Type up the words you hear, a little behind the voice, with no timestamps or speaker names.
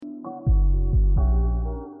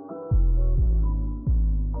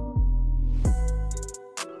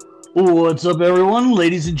What's up, everyone?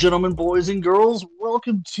 Ladies and gentlemen, boys and girls,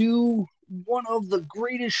 welcome to one of the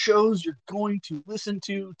greatest shows you're going to listen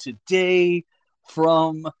to today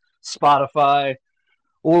from Spotify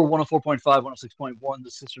or 104.5, 106.1, the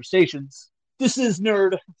sister stations. This is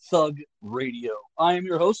Nerd Thug Radio. I am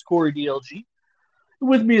your host, Corey DLG.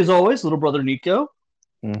 With me, as always, little brother Nico.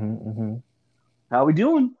 Mm-hmm. How we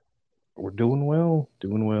doing? We're doing well.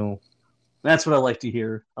 Doing well. That's what I like to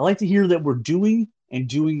hear. I like to hear that we're doing and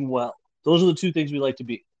doing well. Those are the two things we like to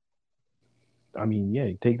be. I mean,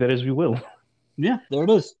 yeah, take that as you will. Yeah, there it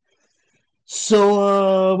is.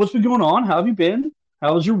 So, what's been going on? How have you been?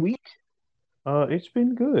 How was your week? It's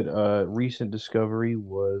been good. Recent discovery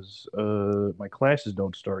was my classes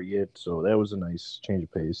don't start yet, so that was a nice change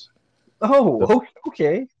of pace. Oh,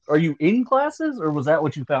 okay. Are you in classes, or was that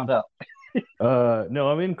what you found out? No,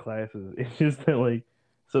 I'm in classes. It's just that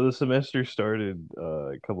so the semester started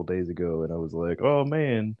a couple days ago, and I was like, oh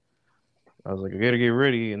man, I was like, I gotta get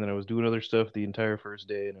ready, and then I was doing other stuff the entire first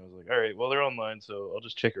day, and I was like, all right, well they're online, so I'll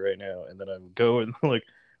just check it right now, and then I would go and like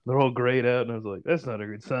they're all grayed out, and I was like, that's not a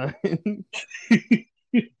good sign. And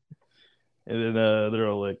then they're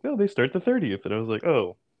all like, no, they start the 30th, and I was like,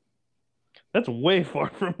 oh, that's way far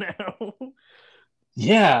from now.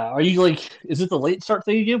 Yeah. Are you like, is it the late start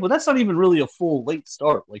thing again? Well, that's not even really a full late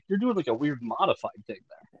start. Like, you're doing like a weird modified thing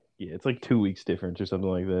there. Yeah, it's like 2 weeks difference or something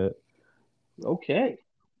like that. Okay.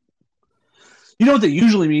 You know what that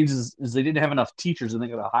usually means is they didn't have enough teachers and they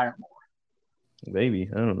got to hire more. Maybe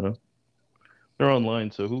I don't know. They're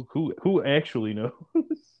online, so who actually knows?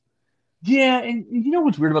 Yeah, and you know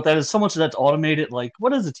what's weird about that is so much of that's automated. Like,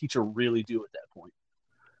 what does a teacher really do at that point?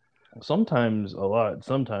 Sometimes a lot,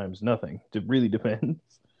 sometimes nothing. It really depends.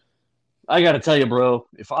 I got to tell you, bro,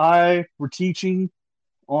 if I were teaching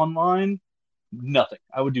online, nothing.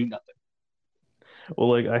 I would do nothing. Well,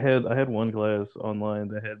 like I had one class online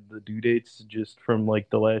that had the due dates just from like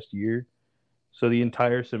the last year. So the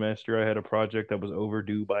entire semester I had a project that was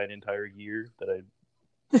overdue by an entire year that I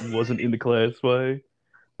wasn't in the class by.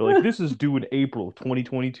 But like this is due in April of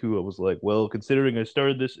 2022. I was like, well, considering I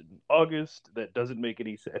started this in August, that doesn't make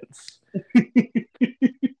any sense.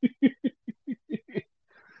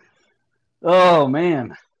 Oh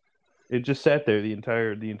man, It just sat there the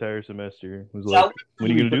entire semester. It was so like, when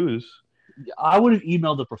are you gonna do this? I would have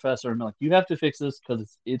emailed the professor and been like, "You have to fix this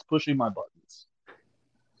because it's pushing my buttons."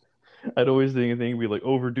 I'd always think a thing would be like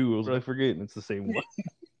overdue. I was like, I forget, and it's the same one.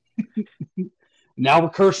 Now we're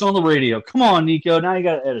cursing on the radio. Come on, Nico. Now you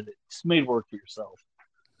got to edit it. Just made work for yourself.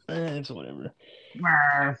 It's whatever.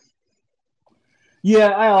 Yeah,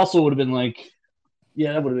 I also would have been like,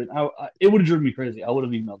 yeah, that would have been. It would have driven me crazy. I would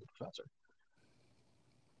have emailed the professor.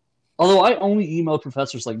 Although I only emailed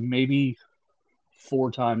professors like maybe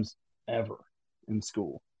 4 times ever in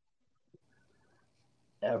school,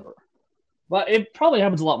 ever. But it probably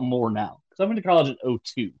happens a lot more now because I went to college in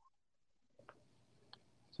 '02. It's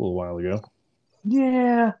a little while ago.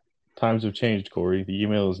 Yeah, Times have changed, Corey. The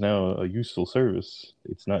email is now a useful service.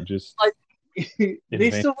 It's not just like they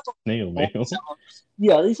advanced still have snail like, mail. office hours.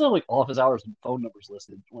 Yeah, they still have like office hours and phone numbers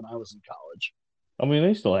listed when I was in college. I mean,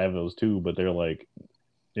 they still have those too, but they're like,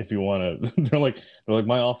 if you want to, they're like,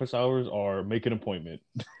 my office hours are make an appointment,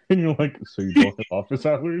 and you're like, so you don't have office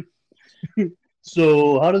hours?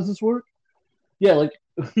 So how does this work? Yeah, like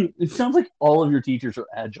it sounds like all of your teachers are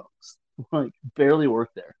adjuncts, like barely work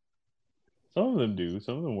there. Some of them do.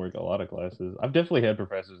 Some of them work a lot of classes. I've definitely had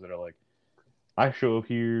professors that are like, I show up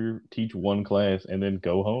here, teach one class, and then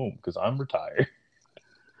go home because I'm retired.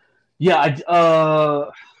 Yeah,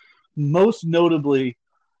 most notably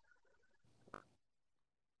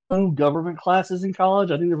government classes in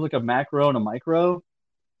college. I think there was like a macro and a micro,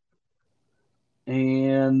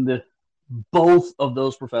 and both of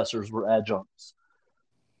those professors were adjuncts.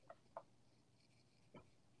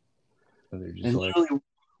 And they're just And like, literally,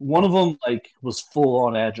 one of them like was full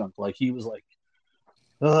on adjunct. Like he was like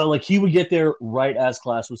he would get there right as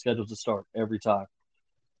class was scheduled to start every time.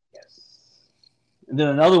 yes. And then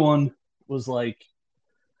another one was like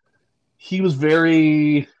he was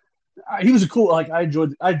very he was a cool like I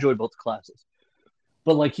enjoyed both classes,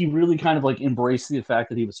 but like he really kind of like embraced the fact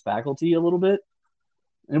that he was faculty a little bit.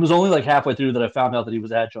 And it was only like halfway through that I found out that he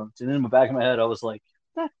was adjunct. And in the back of my head, I was like,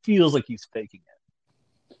 that feels like he's faking it.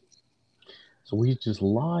 So he's just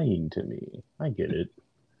lying to me. I get it.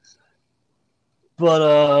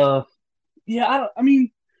 But yeah, I mean,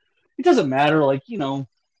 it doesn't matter. Like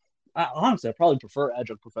honestly, I probably prefer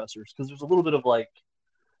adjunct professors because there's a little bit of like,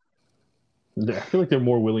 I feel like they're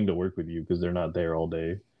more willing to work with you because they're not there all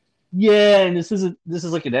day. yeah, and this is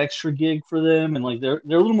like an extra gig for them, and like they're a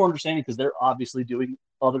little more understanding because they're obviously doing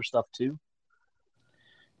other stuff too.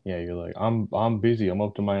 Yeah, you're like, I'm busy. I'm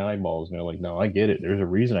up to my eyeballs. And they're like, no, I get it. There's a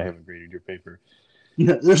reason I haven't graded your paper.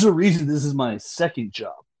 Yeah, there's a reason this is my second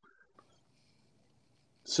job.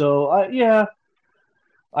 So yeah,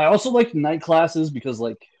 I also like night classes because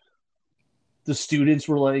like the students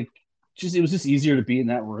were like just it was just easier to be in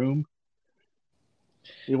that room.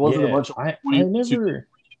 It wasn't a Yeah, bunch of I 22 people never, who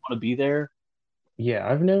want to be there. yeah,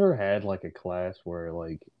 I've never had like a class where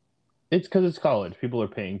like it's because it's college. People are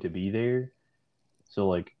paying to be there. So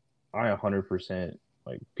like I 100%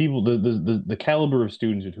 like people the caliber of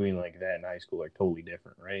students between like that and high school are totally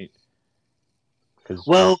different, right? Because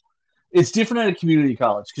like Well, it's different at a community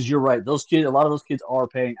college because you're right. Those kids, a lot of those kids are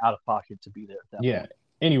paying out of pocket to be there at that yeah. point.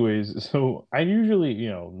 Anyways, so I usually,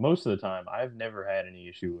 most of the time I've never had any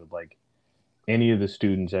issue with like any of the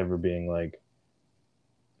students ever being like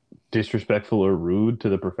disrespectful or rude to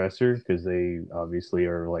the professor because they obviously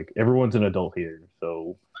are like everyone's an adult here,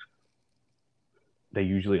 so they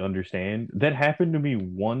usually understand. That happened to me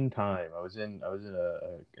one time. I was in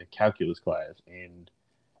a calculus class and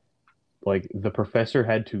like the professor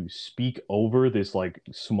had to speak over this like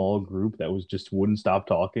small group that was just wouldn't stop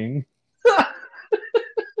talking.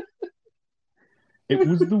 It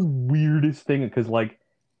was the weirdest thing because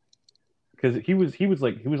he was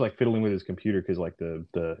like fiddling with his computer because like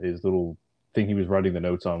the his little thing he was writing the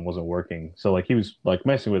notes on wasn't working. So like he was like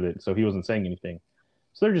messing with it, so he wasn't saying anything.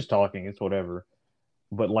 So they're just talking, it's whatever.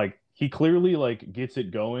 But like he clearly like gets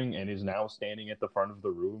it going and is now standing at the front of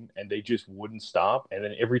the room and they just wouldn't stop. And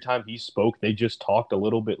then every time he spoke, they just talked a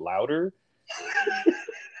little bit louder.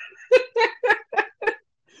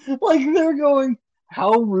 Like they're going,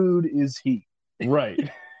 how rude is he? Right.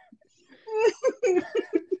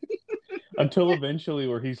 Until eventually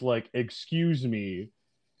where he's like, excuse me.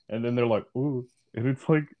 And then they're like, ooh. And it's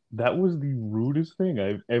like, that was the rudest thing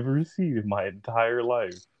I've ever seen in my entire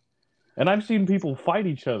life. And I've seen people fight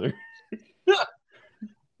each other.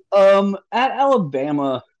 At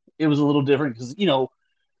Alabama, it was a little different because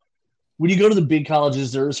when you go to the big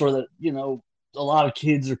colleges, there's sort of that a lot of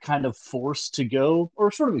kids are kind of forced to go or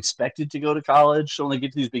sort of expected to go to college. So when they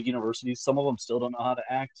get to these big universities, some of them still don't know how to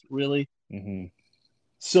act really. Mm-hmm.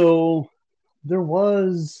 So there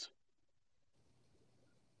was,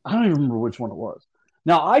 I don't even remember which one it was.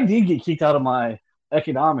 Now I did get kicked out of my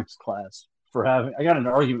economics class for I got in an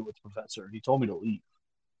argument with the professor and he told me to leave.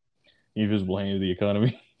 You just blamed the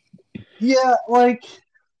economy. Yeah, like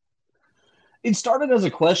it started as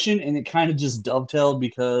a question and it kind of just dovetailed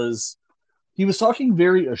because he was talking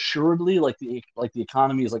very assuredly, like the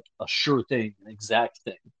economy is like a sure thing, an exact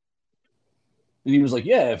thing. And he was like,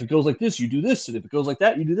 "Yeah, if it goes like this, you do this, and if it goes like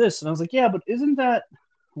that, you do this." And I was like, "Yeah, but isn't that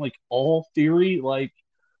like all theory? Like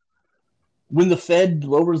when the Fed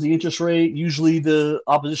lowers the interest rate, usually the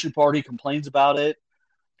opposition party complains about it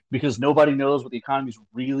because nobody knows what the economy's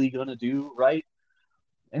really gonna do, right?"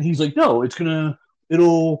 And he's like, "No,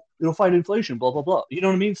 it'll fight inflation, blah blah blah." You know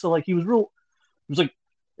what I mean? So like he was like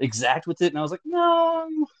exact with it, and I was like,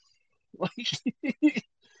 "No, like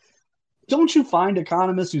don't you find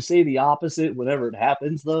economists who say the opposite whenever it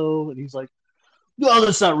happens, though?" And he's like, "No,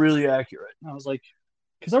 that's not really accurate." And I was like,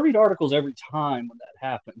 "Because I read articles every time when that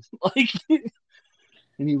happens." Like,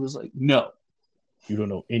 and he was like, "No." You don't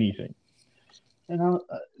know anything.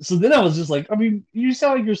 So then I was just like, I mean, you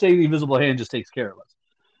sound like you're saying the invisible hand just takes care of us.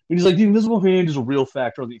 And he's like, the invisible hand is a real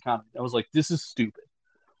factor of the economy. I was like, this is stupid.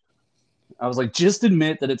 I was like, just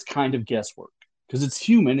admit that it's kind of guesswork because it's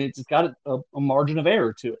human. It's got a margin of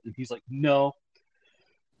error to it. And he's like, no,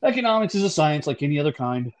 economics is a science like any other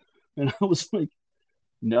kind. And I was like,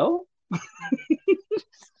 no.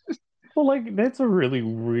 Well, like that's a really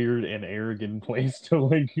weird and arrogant place to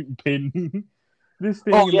like pin this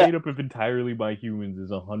Oh thing yeah, made up of entirely by humans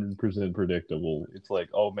is 100% predictable. It's like,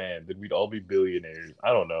 oh man, then we'd all be billionaires.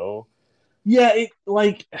 I don't know. yeah. It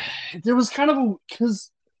like there was kind of a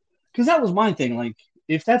because that was my thing. Like,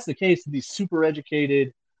 if that's the case, these super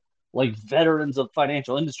educated like veterans of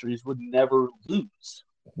financial industries would never lose,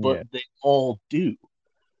 but Yeah. they all do.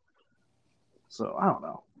 So I don't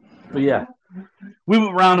know. But yeah, we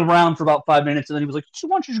went round and round for about 5 minutes, and then he was like, "So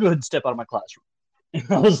why don't you just go ahead and step out of my classroom?" And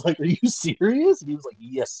I was like, "Are you serious?" And he was like,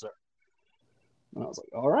 "Yes, sir." And I was like,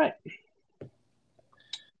 "All right."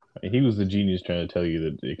 He was the genius trying to tell you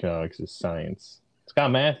that economics is science. It's got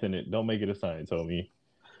math in it. Don't make it a science, homie.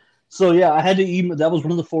 So yeah, I had to email. That was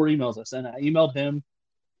one of the 4 emails I sent. I emailed him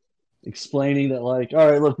explaining that, like, all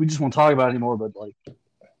right, look, we just won't talk about it anymore, but like,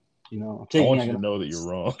 I'm I taking. want I you to gotta, know that you're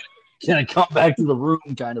wrong. can I come back to the room,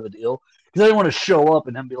 kind of a deal, because I didn't want to show up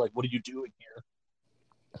and then be like, "What are you doing here?"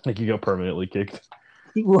 Like you got permanently kicked.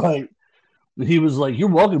 Right. And he was like, "You're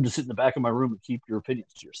welcome to sit in the back of my room and keep your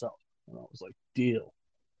opinions to yourself." And I was like, "Deal."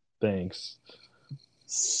 Thanks.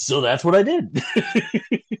 So that's what I did.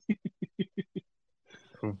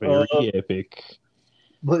 Very epic.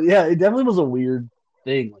 But yeah, it definitely was a weird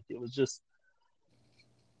thing. Like it was just,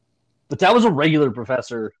 but that was a regular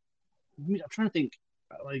professor. I mean, I'm trying to think.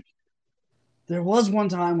 Like there was one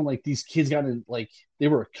time when like these kids got in, like they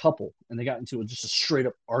were a couple and they got into just a straight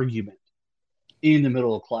up argument in the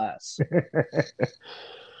middle of class.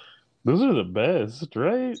 Those are the best,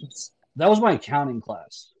 right? That was my accounting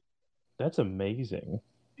class. That's amazing.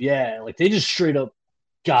 Yeah, like they just straight up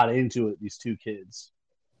got into it. These two kids,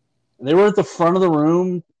 and they were at the front of the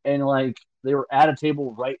room, and like they were at a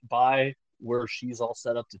table right by where she's all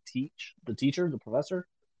set up to teach, the teacher, the professor.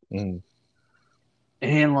 Mm.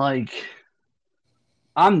 And like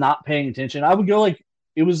I'm not paying attention. I would go like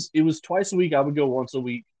it was twice a week. I would go once a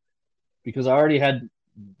week because I already had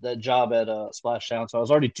that job at Splashdown, so I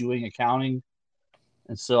was already doing accounting,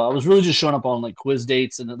 and so I was really just showing up on like quiz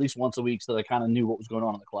dates and at least once a week, so that I kind of knew what was going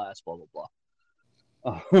on in the class. Blah blah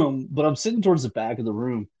blah. But I'm sitting towards the back of the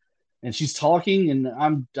room, and she's talking, and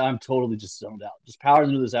I'm totally just zoned out, just powering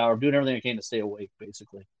through this hour, doing everything I can to stay awake,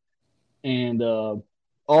 basically. And all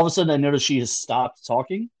of a sudden, I notice she has stopped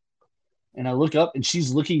talking, and I look up, and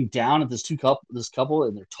she's looking down at this couple,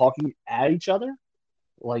 and they're talking at each other,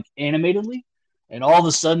 like animatedly. And all of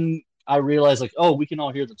a sudden, I realize, like, oh, we can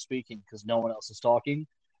all hear them speaking because no one else is talking.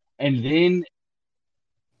 And then,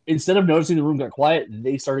 instead of noticing the room got quiet,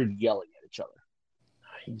 they started yelling at each other.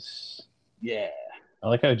 Nice. Yeah. I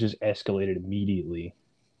like how it just escalated immediately.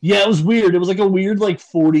 Yeah, it was weird. It was like a weird, like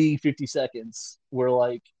 40, 50 seconds where,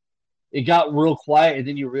 like, it got real quiet, and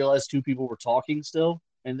then you realize two people were talking still.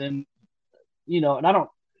 And then, and I don't,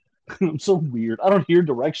 I'm so weird. I don't hear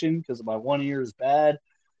direction because my one ear is bad.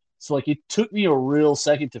 So, like, it took me a real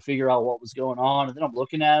second to figure out what was going on. And then I'm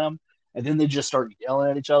looking at them, and then they just started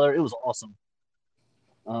yelling at each other. It was awesome.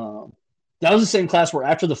 That was the same class where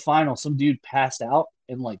after the final, some dude passed out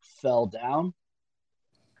and, like, fell down.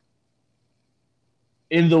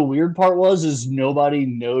 And the weird part is nobody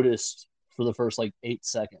noticed for the first, like, 8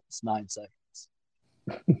 seconds, 9 seconds.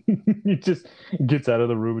 He just gets out of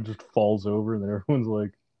the room and just falls over, and then everyone's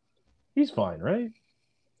like, he's fine, right?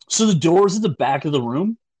 So the door's at the back of the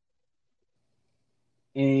room,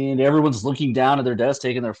 and everyone's looking down at their desk,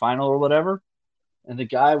 taking their final or whatever. And the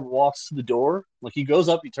guy walks to the door. Like, he goes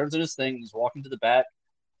up, he turns in his thing, he's walking to the back,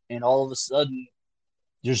 and all of a sudden,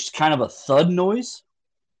 there's kind of a thud noise.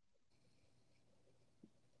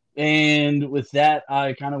 And with that,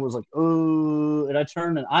 I kind of was like, oh, and I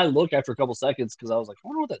turned and I look after a couple seconds because I was like, I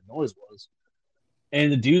wonder what that noise was.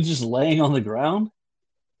 And the dude's just laying on the ground.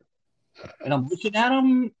 And I'm looking at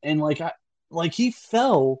him, and like he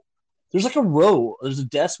fell. There's like a row. There's a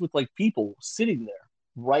desk with like people sitting there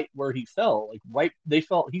right where he fell. Like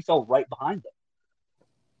he fell right behind them.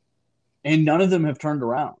 And none of them have turned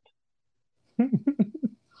around.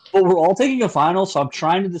 But we're all taking a final, so I'm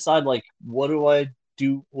trying to decide like what do I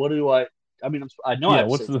do? What do I mean, I know. Yeah.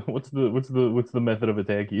 What's the method of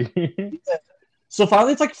attack here? So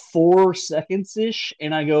finally, it's like 4 seconds ish,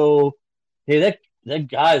 and I go, "Hey, that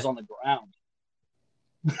guy's on the ground,"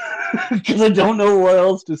 because I don't know what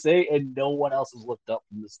else to say, and no one else has looked up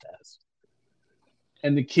from this test.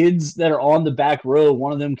 And the kids that are on the back row,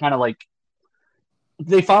 one of them kind of like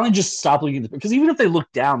they finally just stopped looking because even if they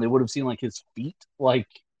looked down, they would have seen like his feet like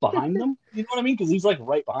behind them. You know what I mean? Because he's like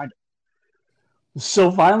right behind him.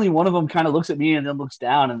 So finally, one of them kind of looks at me and then looks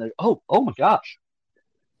down, and they're, oh my gosh.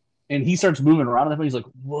 And he starts moving around, and he's like,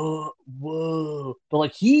 whoa. But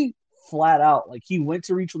like he flat out, like he went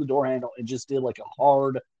to reach for the door handle and just did like a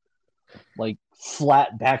hard, like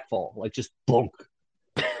flat backfall, like just bonk.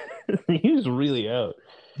 He was really out.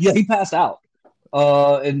 Yeah, he passed out.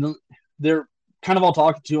 And they're kind of all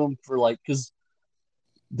talking to him for like, because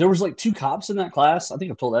there was like 2 cops in that class. I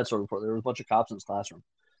think I've told that story before. There was a bunch of cops in this classroom.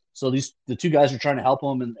 So the 2 guys are trying to help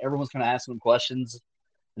him, and everyone's kind of asking him questions,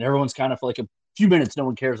 and everyone's kind of for like a few minutes, no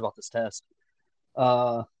one cares about this test.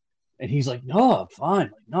 And he's like, no, I'm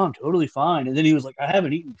fine. Like, no, I'm totally fine. And then he was like, I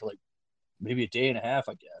haven't eaten for like maybe a day and a half,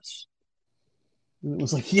 I guess. And it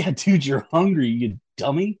was like, yeah, dude, you're hungry, you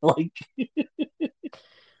dummy. Like,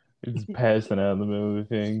 It's passing out in the middle of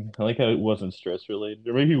the thing. I like how it wasn't stress related,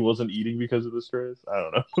 or maybe he wasn't eating because of the stress. I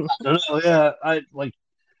don't know. I don't know. Yeah, I like.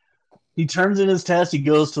 He turns in his test. He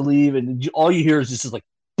goes to leave, and all you hear is just like,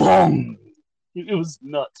 boom. It was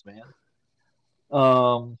nuts, man.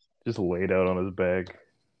 Just laid out on his back.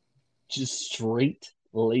 Just straight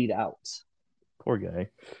laid out. Poor guy.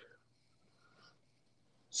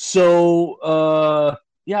 So,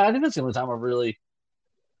 yeah, I think that's the only time I really.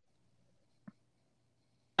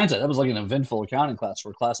 That was like an eventful accounting class for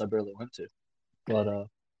a class I barely went to. But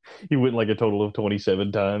You went like a total of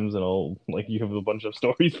 27 times, and all like you have a bunch of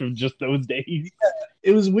stories from just those days.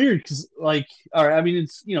 It was weird because, like, all right, I mean,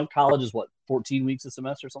 it's, college is what, 14 weeks a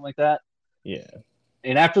semester, something like that. Yeah.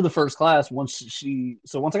 And after the first class, once I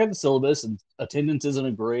got the syllabus and attendance isn't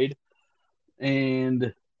a grade,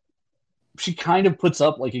 and she kind of puts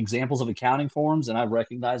up like examples of accounting forms, and I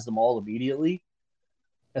recognize them all immediately.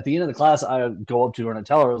 At the end of the class, I go up to her and I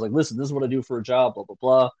tell her, I was like, listen, this is what I do for a job, blah, blah,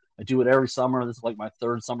 blah. I do it every summer. This is like my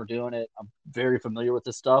third summer doing it. I'm very familiar with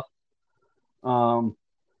this stuff. I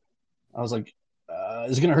was like,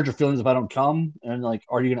 is it going to hurt your feelings if I don't come? And like,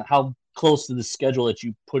 are you going to, how close to the schedule that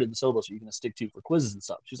you put in the syllabus are you going to stick to for quizzes and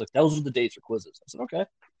stuff? She's like, those are the dates for quizzes. I said, okay.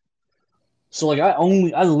 So like,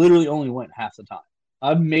 I literally only went half the time.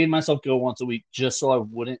 I made myself go once a week just so I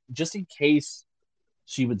wouldn't, just in case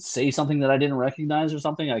she would say something that I didn't recognize or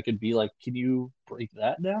something, I could be like, can you break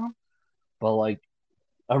that down? But like,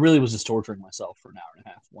 I really was just torturing myself for an hour and a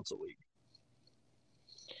half once a week.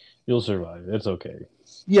 You'll survive. It's okay.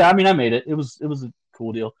 Yeah, I mean, I made it. It was a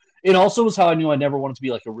cool deal. It also was how I knew I never wanted to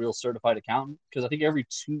be like a real certified accountant, because I think every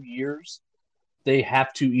 2 years they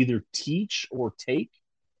have to either teach or take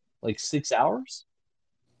like 6 hours.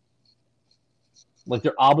 Like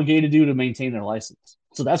they're obligated to maintain their license.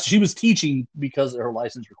 So that's, she was teaching because her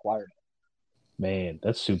license required it. Man,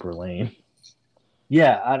 that's super lame.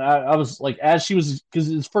 Yeah, I was like, as she was, because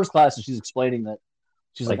it's first class, and she's explaining that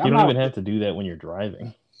she's like, Like, you I'm don't not even have to do that when you're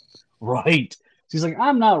driving. right. She's like,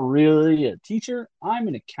 I'm not really a teacher. I'm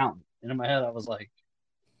an accountant. And in my head, I was like,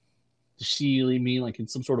 does she mean like in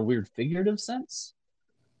some sort of weird figurative sense?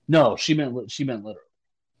 No, she meant literally.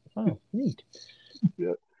 Oh, neat.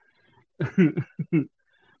 Yeah.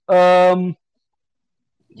 um.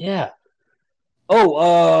 Yeah.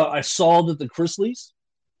 Oh, I saw that the Chrisleys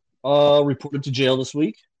reported to jail this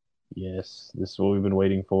week. Yes, this is what we've been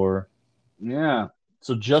waiting for. Yeah.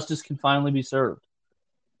 So justice can finally be served.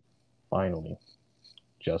 Finally.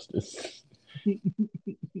 Justice.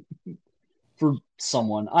 For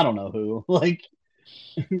someone. I don't know who. Like,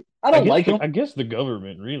 I don't like them. I guess the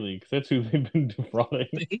government, really, because that's who they've been defrauding.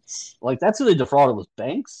 Like, that's who they defrauded, was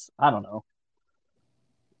banks? I don't know.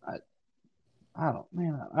 I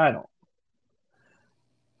don't.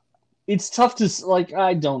 It's tough to, like,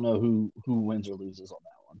 I don't know who wins or loses on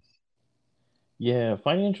that one. Yeah,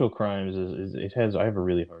 financial crimes it has, I have a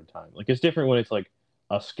really hard time. Like, it's different when it's like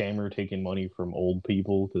a scammer taking money from old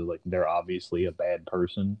people because like they're obviously a bad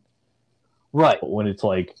person. Right. But when it's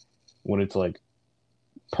like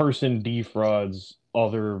person defrauds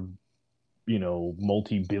other,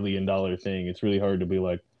 multi-billion dollar thing, it's really hard to be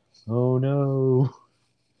like, oh no.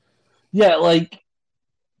 Yeah, like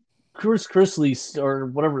Chris Chrisley or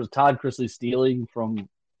whatever, Todd Chrisley stealing from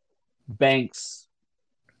banks.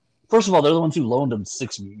 First of all, they're the ones who loaned him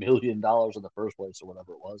 $6 million in the first place, or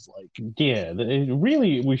whatever it was. Like, Yeah,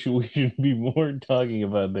 really, we should be more talking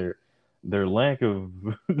about their lack of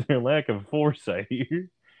their lack of foresight here.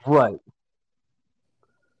 right.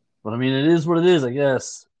 But I mean, it is what it is, I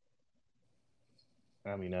guess.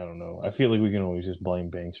 I mean, I don't know. I feel like we can always just blame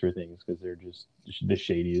banks for things because they're just the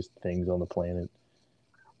shadiest things on the planet.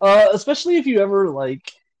 Especially if you ever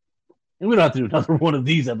like, and we don't have to do another one of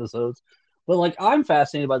these episodes, but like, I'm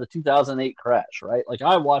fascinated by the 2008 crash, right? Like,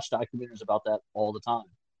 I watch documentaries about that all the time,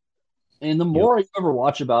 and the Yep. more you ever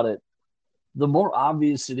watch about it, the more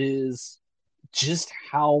obvious it is just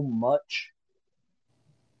how much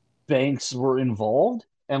banks were involved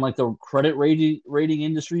and like the credit rating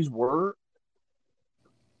industries were.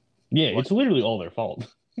 Yeah, Like, it's literally all their fault.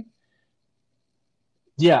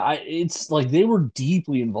 yeah, it's like they were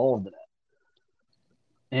deeply involved in it,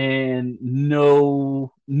 and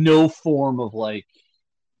no form of like,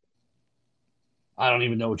 I don't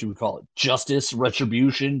even know what you would call it, justice,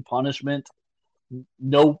 retribution, punishment,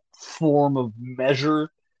 no form of measure.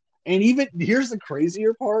 And even here's the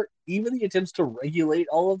crazier part, even the attempts to regulate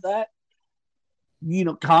all of that,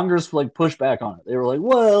 Congress like pushed back on it. They were like,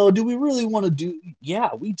 well, do we really want to do?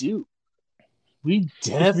 Yeah, we do. We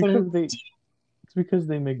definitely do. It's because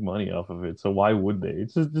they make money off of it. So why would they?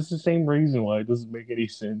 It's just the same reason why it doesn't make any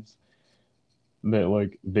sense that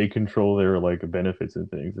like they control their like benefits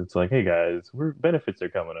and things. It's like, hey guys, we're benefits are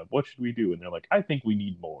coming up. What should we do? And they're like, I think we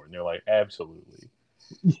need more. And they're like, absolutely.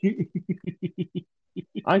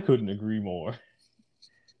 I couldn't agree more.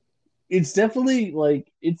 It's definitely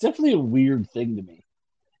a weird thing to me.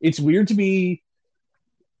 It's weird to me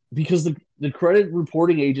because the credit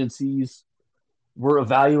reporting agencies were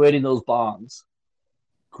evaluating those bonds,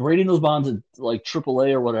 grading those bonds at like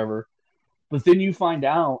AAA or whatever, but then you find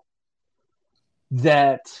out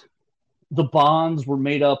that the bonds were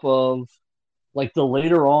made up of like the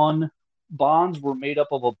later on bonds were made up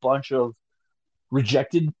of a bunch of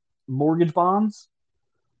rejected mortgage bonds.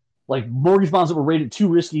 Like mortgage bonds that were rated too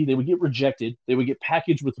risky, they would get rejected. They would get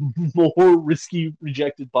packaged with more risky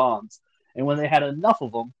rejected bonds. And when they had enough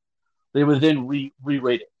of them, they would then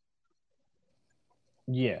re-rate it.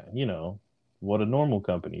 Yeah, what a normal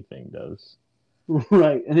company thing does.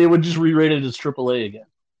 Right. And they would just re-rate it as AAA again.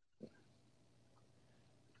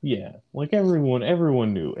 Yeah, like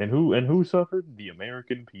everyone knew, and who suffered? The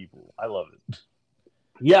American people. I love it.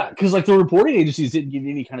 Yeah, because like the reporting agencies didn't get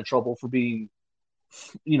any kind of trouble for being,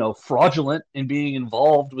 fraudulent and being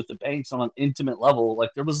involved with the banks on an intimate level. Like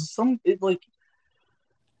there was it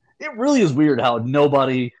really is weird how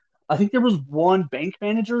nobody. I think there was one bank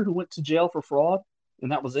manager who went to jail for fraud,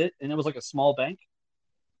 and that was it. And it was like a small bank.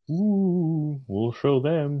 Ooh, we'll show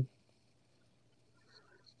them.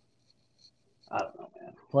 I don't know,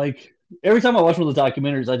 man. Like every time I watch one of the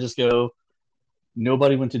documentaries, I just go,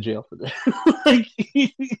 nobody went to jail for that. Like,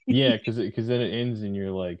 yeah, because then it ends and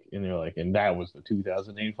you're like, and that was the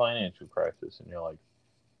 2008 financial crisis, and you're like,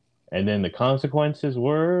 and then the consequences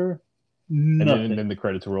were, nothing. And then the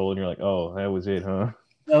credits roll, and you're like, oh, that was it, huh?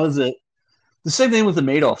 That was it. The same thing with the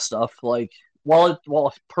Madoff stuff. Like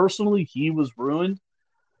while personally he was ruined,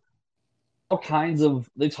 all kinds of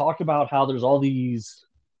they talk about how there's all these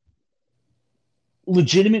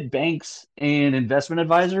legitimate banks and investment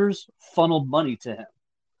advisors funneled money to him.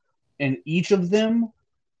 And each of them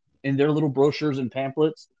in their little brochures and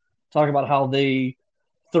pamphlets talk about how they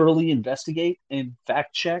thoroughly investigate and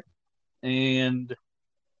fact check and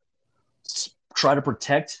try to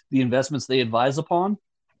protect the investments they advise upon.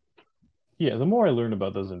 Yeah, the more I learn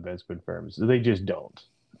about those investment firms, they just don't.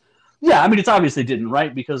 Yeah, I mean, it's obvious they didn't,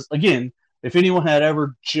 right? Because, again, if anyone had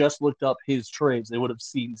ever just looked up his trades, they would have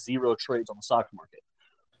seen 0 trades on the stock market.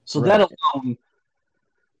 So right. That alone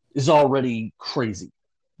is already crazy.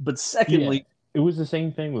 But secondly... Yeah, it was the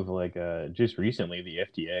same thing with, like, just recently, the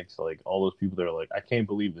FTX, like, all those people that are like, I can't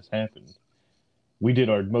believe this happened. We did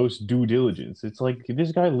our most due diligence. It's like,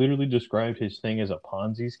 this guy literally described his thing as a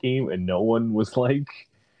Ponzi scheme, and no one was like...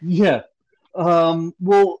 Yeah.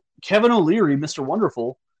 Well, Kevin O'Leary, Mr.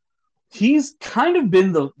 Wonderful, he's kind of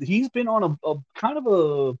been on a kind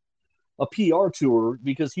of a PR tour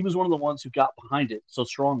because he was one of the ones who got behind it so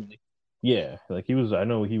strongly. Yeah, like I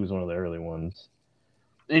know he was one of the early ones.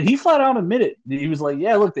 And he flat out admitted. He was like,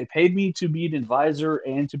 yeah, look, they paid me to be an advisor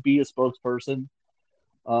and to be a spokesperson.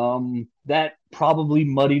 That probably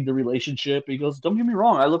muddied the relationship. He goes, don't get me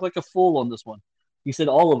wrong, I look like a fool on this one. He said,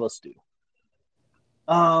 all of us do.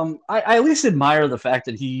 I at least admire the fact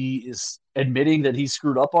that he is admitting that he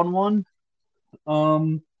screwed up on one.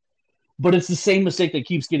 But it's the same mistake that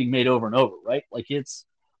keeps getting made over and over, right? Like it's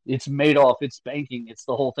Madoff, it's banking, it's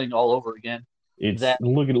the whole thing all over again. It's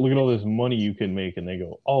look at all this money you can make, and they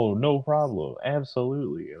go, oh, no problem,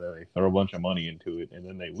 absolutely, and then they throw a bunch of money into it, and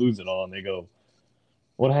then they lose it all, and they go,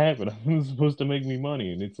 what happened? I was supposed to make me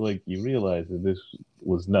money, and it's like you realize that this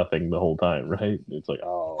was nothing the whole time, right? It's like,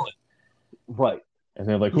 oh, right. And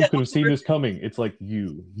they're like, who could have seen this coming? It's like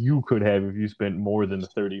you could have if you spent more than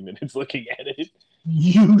 30 minutes looking at it.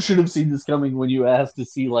 You should have seen this coming when you asked to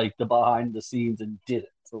see like the behind the scenes and did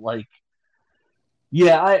it. So like,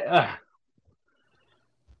 yeah,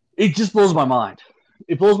 it just blows my mind.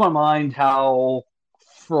 It blows my mind how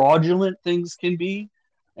fraudulent things can be,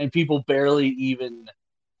 and people barely even.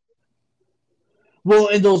 Well,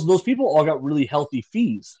 and those people all got really healthy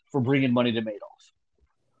fees for bringing money to Madoff.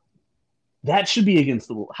 That should be against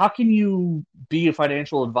the rule. How can you be a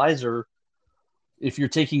financial advisor if you're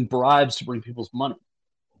taking bribes to bring people's money?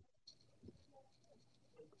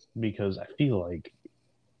 Because I feel like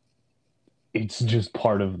it's just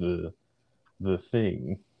part of the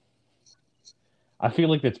thing. I feel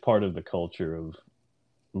like that's part of the culture of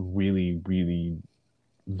really, really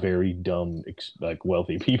very dumb, like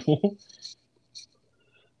wealthy people.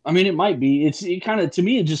 I mean, it might be. It kind of, to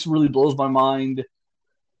me, it just really blows my mind.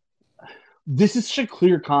 This is such a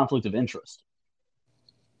clear conflict of interest.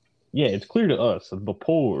 Yeah, it's clear to us, the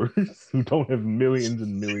poor, who don't have millions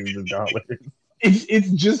and millions of dollars. It's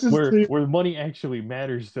just as clear. Where money actually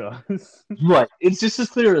matters to us. Right. It's just as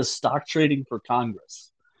clear as stock trading for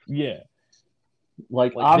Congress. Yeah.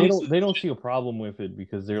 Like they don't see a problem with it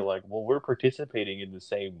because they're like, well, we're participating in the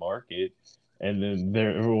same market. And then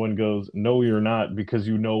everyone goes, no, you're not, because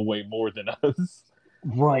you know way more than us.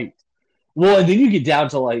 Right. Well, and then you get down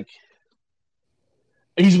to like,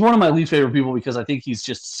 he's one of my least favorite people because I think he's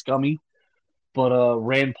just scummy. But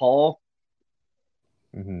Rand Paul,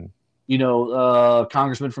 congressman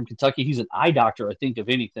from Kentucky, he's an eye doctor, I think, if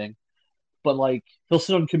anything. But like, he'll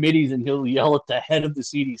sit on committees and he'll yell at the head of the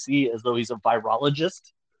CDC as though he's a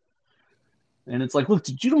virologist. And it's like, look,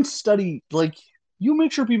 you don't study, like, you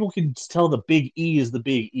make sure people can tell the big E is the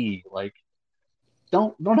big E. Like,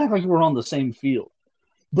 don't act like we're on the same field.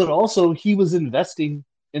 But also, he was investing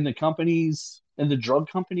in the companies, in the drug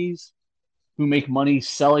companies who make money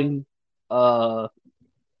selling uh,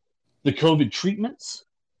 the COVID treatments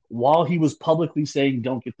while he was publicly saying,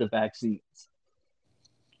 don't get the vaccines.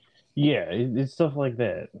 Yeah, it's stuff like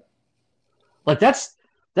that. Like, that's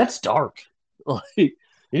dark. Like,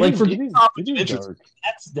 It like is. for It is interest, dark.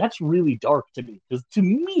 that's really dark to me. Because to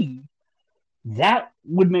me, that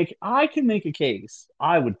would make I can make a case,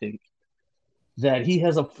 I would think, that he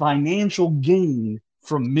has a financial gain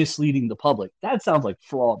from misleading the public. That sounds like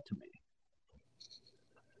fraud to me.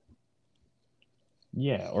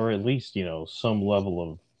 Yeah, or at least some level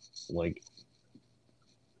of like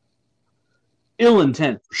Ill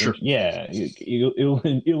intent for sure. yeah,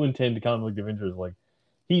 ill-intended conflict of interest. Like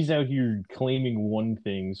he's out here claiming one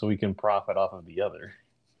thing so he can profit off of the other.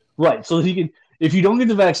 Right. So he can if you don't get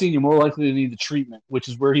the vaccine, you're more likely to need the treatment, which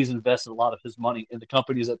is where he's invested a lot of his money in the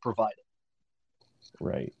companies that provide it.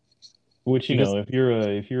 Right. Which Because if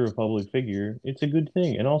you're a public figure, it's a good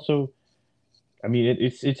thing. And also, I mean,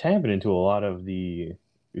 it's happening to a lot of the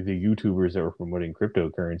YouTubers that were promoting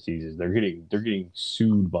cryptocurrencies. Is they're getting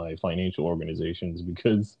sued by financial organizations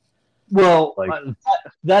because well, like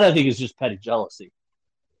that I think is just petty jealousy.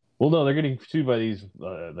 well, no, they're getting sued by these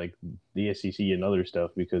like the SEC and other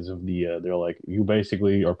stuff because of they're like you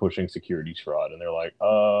basically are pushing securities fraud, and they're like,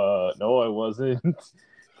 no, I wasn't.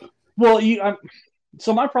 Well,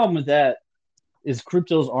 so my problem with that is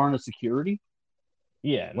cryptos aren't a security.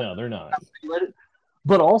 Yeah, no, they're not.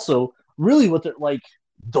 But also, really, what they're like,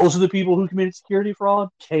 those are the people who committed security fraud.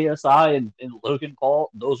 KSI and Logan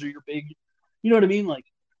Paul, those are your big, you know what I mean? Like,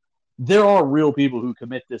 there are real people who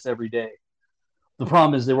commit this every day. The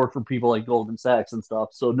problem is they work for people like Goldman Sachs and stuff,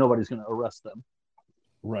 so nobody's going to arrest them.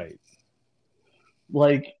 Right.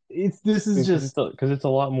 Like, this is just Because it's a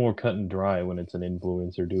lot more cut and dry when it's an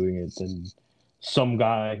influencer doing it than some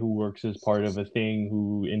guy who works as part of a thing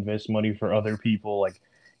who invests money for other people. Like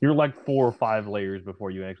you're like 4 or 5 layers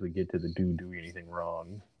before you actually get to the dude doing anything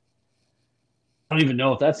wrong. I don't even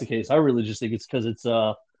know if that's the case. I really just think it's because it's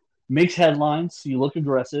makes headlines. So you look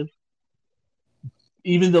aggressive,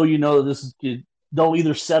 even though you know this is they'll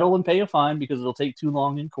either settle and pay a fine because it'll take too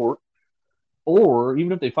long in court, or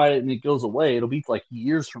even if they fight it and it goes away, it'll be like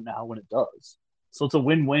years from now when it does. So it's a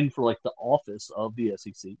win-win for like the office of the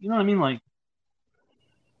SEC. You know what I mean? Like,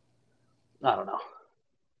 I don't know.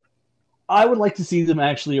 I would like to see them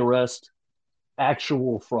actually arrest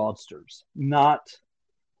actual fraudsters, not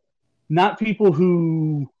people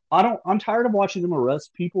who I'm tired of watching them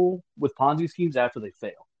arrest people with Ponzi schemes after they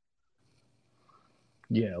fail.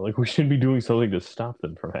 Yeah, like we should be doing something to stop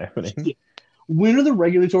them from happening. When are the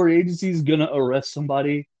regulatory agencies going to arrest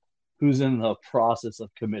somebody who's in the process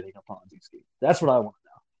of committing a Ponzi scheme? That's what I want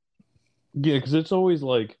to know. Yeah, because it's always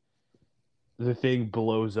like the thing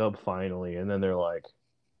blows up finally, and then they're like,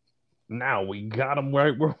 now we got him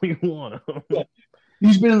right where we want him. Yeah.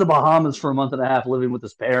 He's been in the Bahamas for a month and a half living with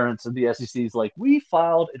his parents, and the SEC's like, we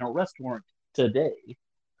filed an arrest warrant today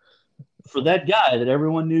for that guy that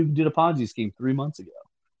everyone knew did a Ponzi scheme 3 months ago.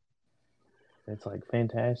 It's like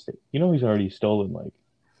fantastic. He's already stolen like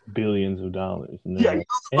billions of dollars. And Yeah, like,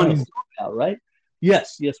 the money's gone now, right?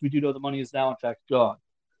 Yes, we do know the money is now in fact gone.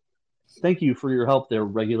 Thank you for your help there,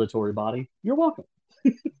 regulatory body. You're welcome.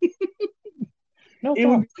 No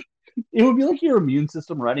problem. It would be like your immune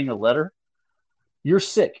system writing a letter. You're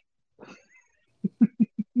sick.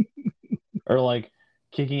 Or like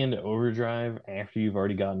kicking into overdrive after you've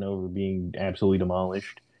already gotten over being absolutely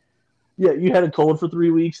demolished. Yeah, you had a cold for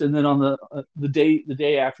 3 weeks, and then on the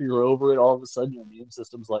day after you're over it, all of a sudden your immune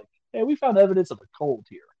system's like, "Hey, we found evidence of a cold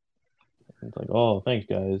here." It's like, oh, thanks,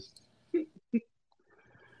 guys.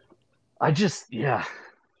 Yeah.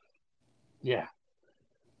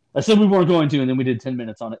 I said we weren't going to, and then we did 10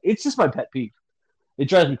 minutes on it. It's just my pet peeve. It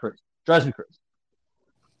drives me crazy.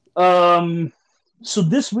 So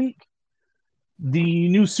this week, the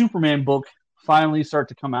new Superman book finally start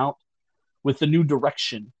to come out with the new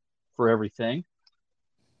direction for everything.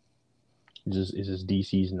 Is this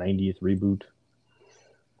DC's 90th reboot?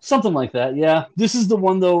 Something like that, yeah. This is the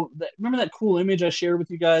one though. Remember that cool image I shared with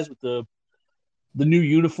you guys with the new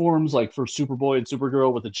uniforms, like for Superboy and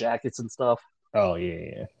Supergirl with the jackets and stuff? Oh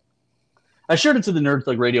yeah. I shared it to the Nerd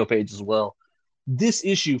Thug Radio page as well. This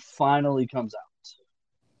issue finally comes out.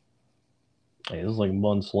 Hey, this is like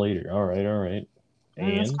months later. All right.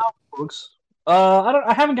 And books.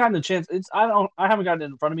 I haven't gotten a chance. I haven't gotten it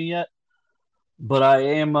in front of me yet, but I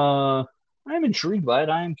am intrigued by it.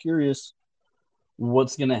 I am curious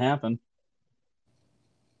what's going to happen.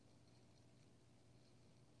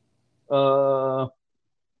 Uh,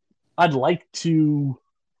 I'd like to.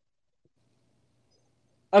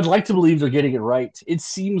 I'd like to believe they're getting it right. It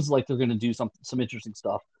seems like they're going to do some interesting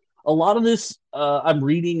stuff. A lot of this I'm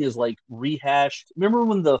reading is like rehashed. Remember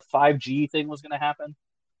when the 5G thing was going to happen,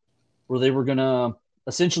 where they were going to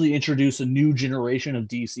essentially introduce a new generation of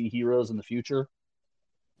DC heroes in the future?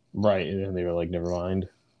 Right, and then they were like, never mind.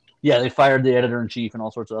 Yeah, they fired the editor in chief and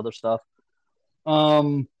all sorts of other stuff.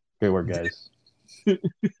 Great work, guys.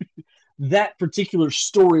 That particular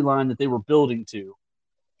storyline that they were building to,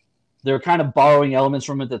 they're kind of borrowing elements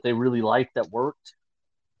from it that they really liked that worked.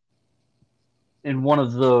 And one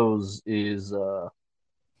of those is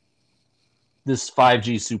this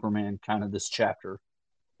 5G Superman, kind of this chapter.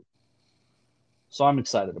 So I'm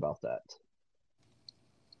excited about that.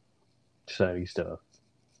 Exciting stuff.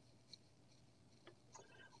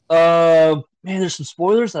 Man, there's some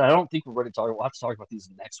spoilers that I don't think we're ready to talk about. We'll have to talk about these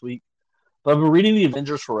next week. But I've been reading the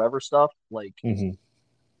Avengers Forever stuff, like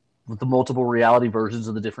with the multiple reality versions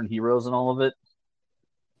of the different heroes and all of it.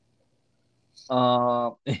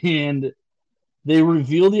 And they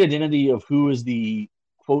reveal the identity of who is the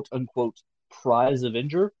quote unquote prize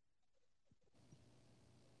Avenger.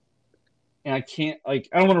 And I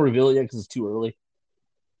don't want to reveal it yet because it's too early.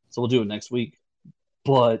 So we'll do it next week.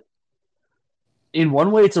 But in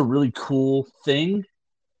one way, it's a really cool thing.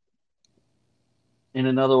 In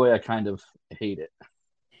another way, I kind of hate it.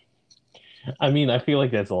 I mean, I feel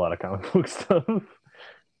like that's a lot of comic book stuff.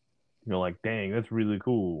 You're like, dang, that's really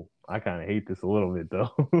cool. I kind of hate this a little bit,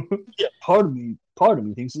 though. Yeah, part of me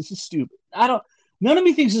thinks this is stupid. None of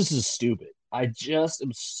me thinks this is stupid. I just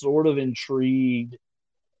am sort of intrigued.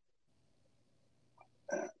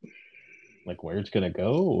 Like where it's gonna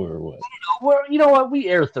go or what? Well, you know what? We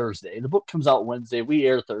air Thursday. The book comes out Wednesday. We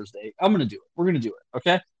air Thursday. I'm gonna do it. We're gonna do it.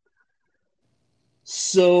 Okay.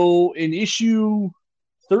 So in issue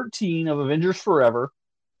 13 of Avengers Forever,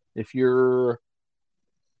 if you're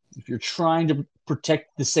trying to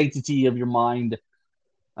protect the sanctity of your mind,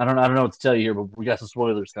 I don't know what to tell you here, but we got some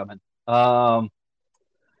spoilers coming. They've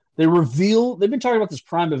been talking about this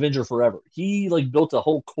Prime Avenger forever. He built a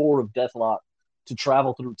whole core of Deathlok to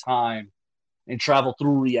travel through time and travel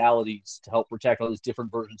through realities to help protect all these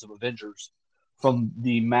different versions of Avengers from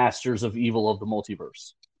the masters of evil of the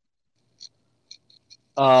multiverse.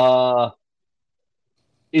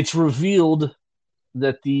 It's revealed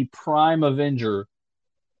that the Prime Avenger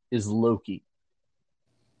is Loki.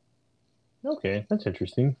 Okay, that's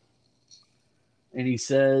interesting. And he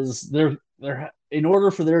says in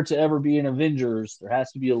order for there to ever be an Avengers, there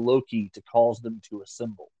has to be a Loki to cause them to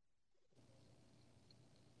assemble.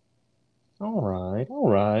 All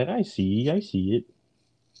right. I see it.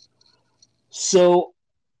 So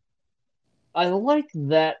I like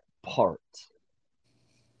that part.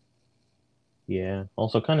 Yeah.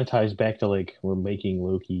 Also, kind of ties back to we're making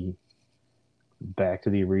Loki back to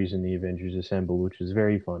the reason the Avengers assemble, which is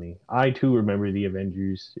very funny. I too remember the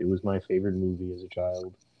Avengers. It was my favorite movie as a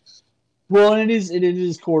child. Well, and it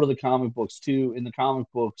is core to the comic books too. In the comic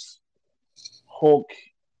books, Hulk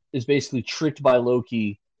is basically tricked by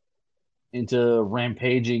Loki into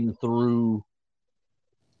rampaging through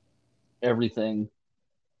everything,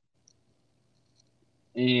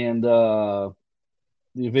 and the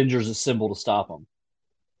Avengers assemble to stop him.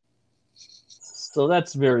 So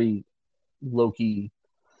that's very Loki.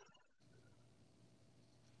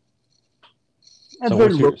 So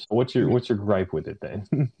what's your gripe with it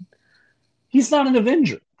then? He's not an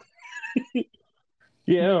Avenger.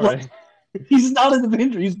 Yeah, all right. He's not an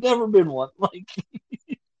Avenger. He's never been one.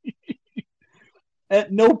 At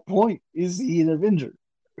no point is he an Avenger.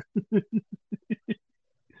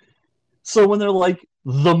 So when they're like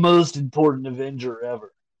the most important Avenger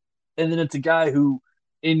ever, and then it's a guy who,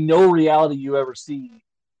 in no reality you ever see,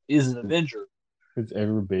 is an Avenger. Has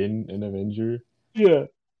ever been an Avenger? Yeah.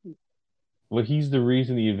 Well, he's the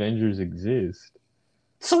reason the Avengers exist.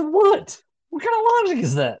 So what? What kind of logic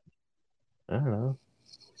is that? I don't know.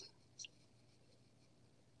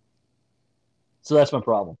 So that's my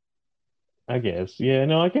problem. I guess. Yeah,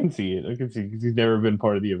 no, I can see it. I can see because he's never been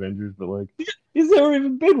part of the Avengers, but he's never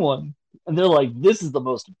even been one. And they're like, this is the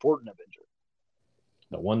most important Avenger.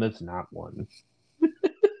 The one that's not one.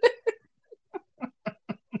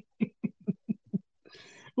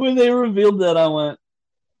 When they revealed that, I went,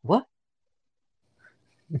 what?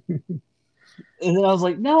 And then I was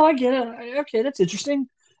like, no, I get it. Okay, that's interesting.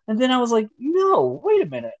 And then I was like, no, wait a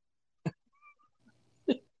minute.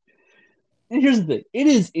 And here's the thing. It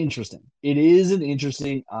is interesting. It is an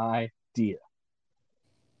interesting idea.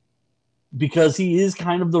 Because he is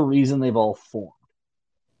kind of the reason they've all formed.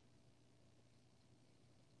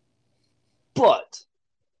 But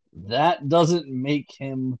that doesn't make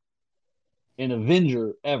him an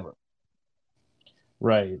Avenger ever.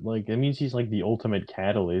 Right. Like it means he's like the ultimate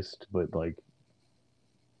catalyst, but like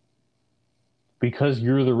because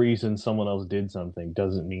you're the reason someone else did something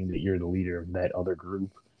doesn't mean that you're the leader of that other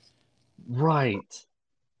group. Right.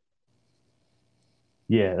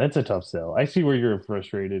 Yeah, that's a tough sell. I see where you're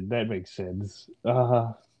frustrated. That makes sense.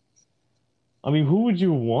 I mean, who would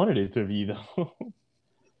you wanted it to be though?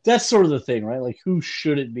 That's sort of the thing, right? Like, who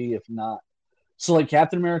should it be if not? So, like,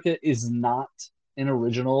 Captain America is not an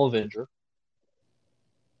original Avenger.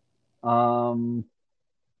 Because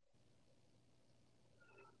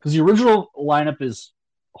the original lineup is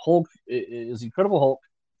Hulk, is Incredible Hulk,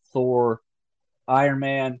 Thor, Iron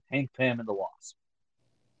Man, Hank Pym, and the Wasp.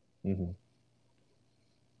 Mm-hmm.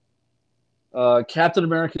 Captain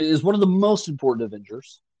America is one of the most important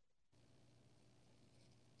Avengers.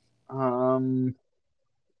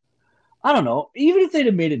 I don't know. Even if they'd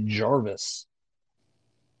have made it Jarvis,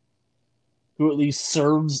 who at least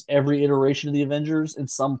serves every iteration of the Avengers in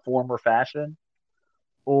some form or fashion,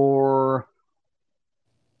 or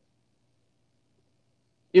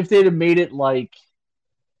if they'd have made it like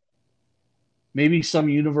maybe some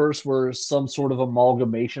universe where some sort of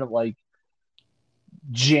amalgamation of like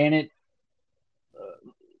Janet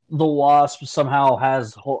the Wasp somehow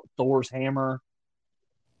has Thor's hammer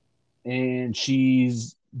and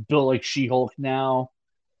she's built like She-Hulk now.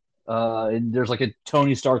 And there's like a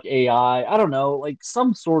Tony Stark AI. I don't know, like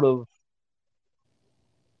some sort of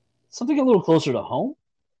something a little closer to home.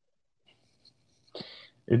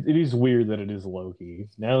 It is weird that it is Loki.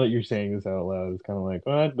 Now that you're saying this out loud, it's kind of like,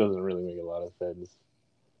 well, that doesn't really make a lot of sense.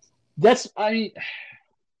 I mean,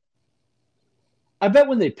 I bet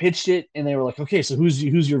when they pitched it and they were like, okay, so who's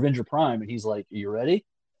your Avenger Prime? And he's like, are you ready?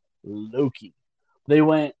 Loki. They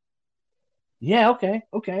went, yeah, okay,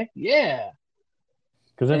 yeah.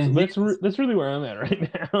 Because that's really where I'm at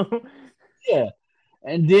right now. Yeah.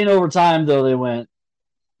 And then over time, though, they went,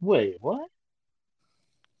 wait, what?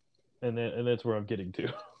 And that's where I'm getting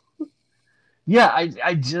to. Yeah,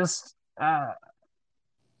 I just I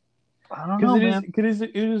don't know, man. Because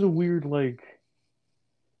it is a weird like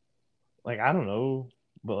I don't know,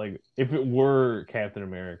 but like if it were Captain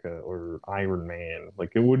America or Iron Man,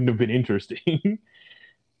 like it wouldn't have been interesting.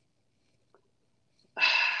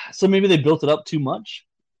 So maybe they built it up too much.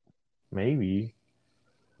 Maybe.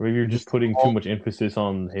 Maybe you're just putting too much emphasis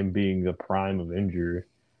on him being the prime Avenger.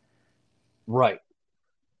 Right.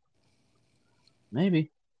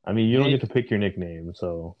 Maybe. I mean, you don't get to pick your nickname,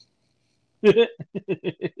 so it'd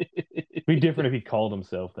be different if he called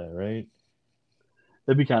himself that, right?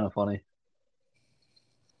 That'd be kind of funny.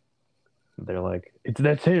 They're like,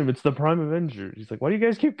 that's him. It's the Prime Avenger. He's like, why do you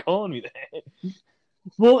guys keep calling me that?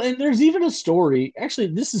 Well, and there's even a story. Actually,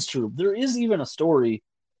 this is true. There is even a story.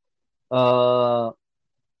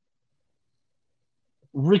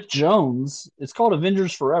 Rick Jones. It's called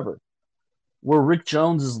Avengers Forever, where Rick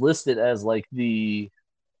Jones is listed as like the.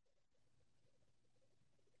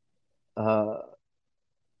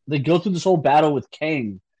 They go through this whole battle with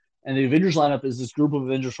Kang, and the Avengers lineup is this group of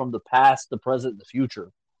Avengers from the past, the present, and the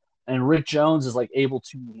future. And Rick Jones is like able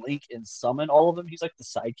to link and summon all of them. He's like the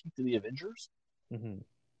sidekick to the Avengers. Mm-hmm.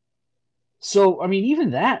 So, I mean,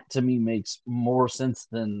 even that to me makes more sense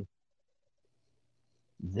than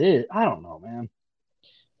this. I don't know, man.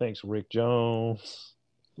 Thanks, Rick Jones.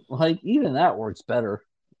 Like, even that works better,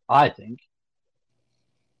 I think.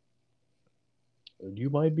 You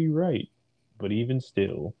might be right, but even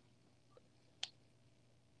still.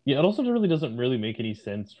 Yeah, it also really doesn't really make any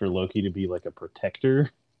sense for Loki to be like a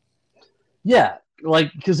protector. Yeah,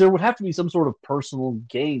 like, because there would have to be some sort of personal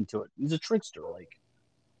gain to it. He's a trickster. Like,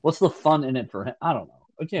 what's the fun in it for him? I don't know.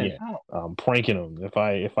 Again, yeah. Pranking them.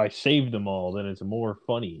 If I save them all, then it's more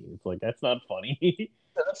funny. It's like that's not funny.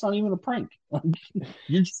 That's not even a prank.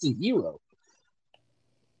 You're just a hero.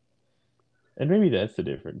 And maybe that's the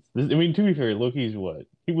difference. I mean, to be fair, Loki's what?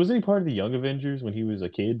 Wasn't he part of the Young Avengers when he was a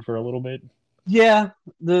kid for a little bit? Yeah,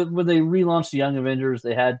 when they relaunched the Young Avengers,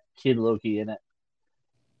 they had Kid Loki in it.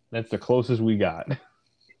 That's the closest we got.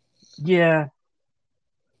 Yeah.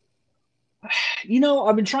 You know,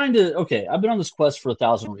 I've been trying to. Okay, I've been on this quest for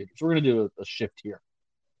 1,000 readers. We're gonna do a shift here.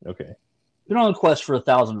 Okay. Been on a quest for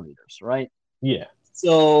 1,000 readers, right? Yeah.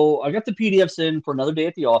 So I got the PDFs in for another day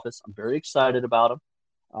at the office. I'm very excited about them.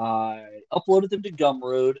 I uploaded them to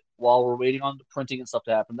Gumroad while we're waiting on the printing and stuff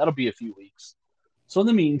to happen. That'll be a few weeks. So in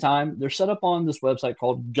the meantime, they're set up on this website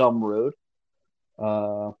called Gumroad.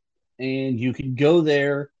 And you can go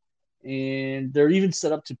there, and they're even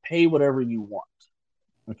set up to pay whatever you want.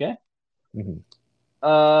 Okay? Mm-hmm.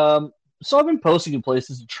 So I've been posting in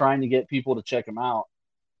places and trying to get people to check them out.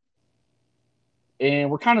 and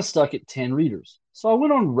we're kind of stuck at 10 readers. So I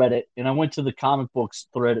went on Reddit and I went to the comic books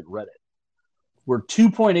thread at Reddit, where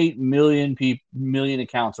 2.8 million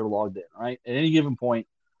accounts are logged in, right? At any given point,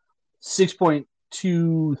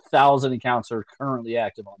 6.2 thousand accounts are currently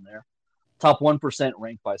active on there. Top 1%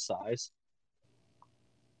 ranked by size.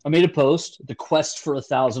 I made a post, the quest for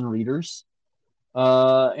 1,000 readers.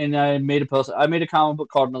 And I made a post. I made a comic book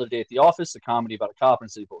called Another Day at the Office, a comedy about a cop in a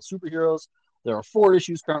city full of superheroes. There are 4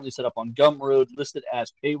 issues currently set up on Gumroad, listed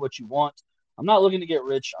as pay what you want. I'm not looking to get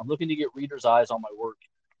rich. I'm looking to get readers' eyes on my work.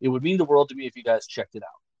 It would mean the world to me if you guys checked it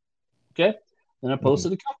out. Okay? Then I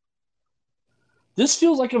posted a comment. This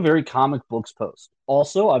feels like a very comic books post.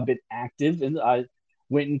 Also, I've been active and I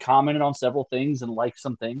went and commented on several things and liked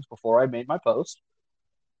some things before I made my post.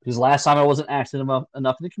 Because last time I wasn't active enough in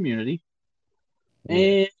the community.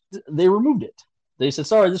 And they removed it. They said,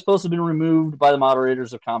 sorry, this post has been removed by the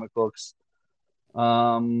moderators of comic books.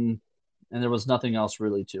 And there was nothing else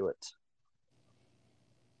really to it.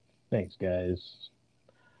 Thanks, guys.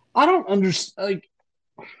 I don't understand. Like,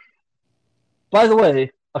 by the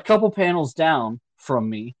way, a couple panels down from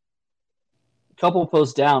me, a couple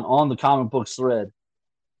posts down on the comic books thread,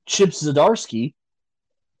 Chip Zdarsky,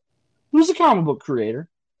 who's a comic book creator.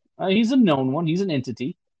 He's a known one. He's an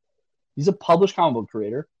entity. He's a published comic book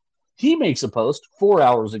creator. He makes a post 4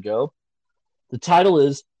 hours ago. The title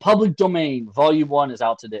is Public Domain, Volume 1 is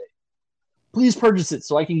out today. Please purchase it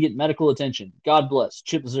so I can get medical attention. God bless,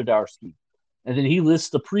 Chip Zdarsky. And then he lists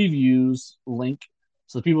the previews link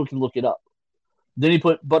so that people can look it up. Then he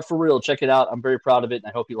put, but for real, check it out. I'm very proud of it, and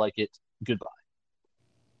I hope you like it. Goodbye.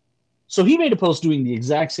 So he made a post doing the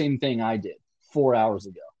exact same thing I did 4 hours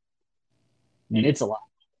ago. And it's a lot.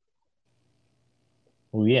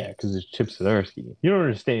 Well, yeah, because it's Chip Zdarsky. You don't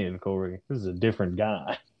understand, Corey. This is a different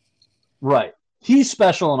guy. Right. He's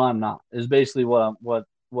special and I'm not, is basically what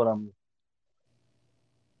I'm.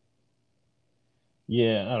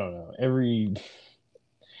 Yeah, I don't know.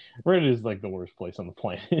 Reddit is like the worst place on the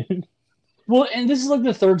planet. Well, and this is like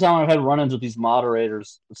the third time I've had run-ins with these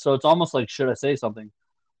moderators, so it's almost like, should I say something?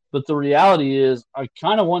 But the reality is, I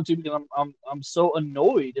kind of want to, because I'm so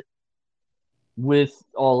annoyed with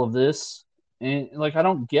all of this, and like I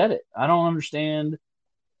don't get it. I don't understand.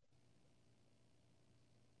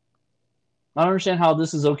 I don't understand how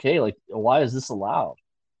this is okay. Like, why is this allowed?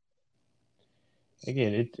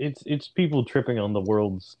 Again, it's people tripping on the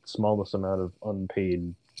world's smallest amount of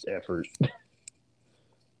unpaid effort.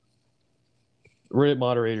 Reddit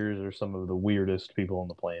moderators are some of the weirdest people on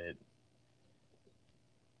the planet.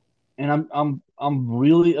 And I'm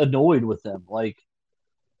really annoyed with them. Like,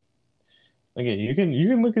 again, you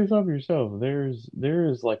can look this up yourself. There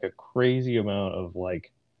is like a crazy amount of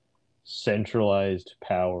like centralized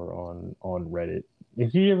power on Reddit.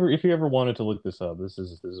 If you ever wanted to look this up, this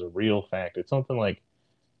is a real fact. It's something like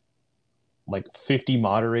 50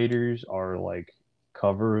 moderators are like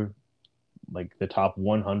cover like the top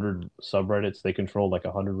 100 subreddits. They control like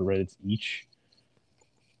 100 Reddits each.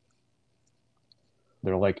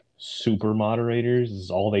 They're like super moderators. This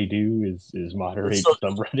is all they do is moderate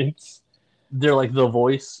subreddits. They're like the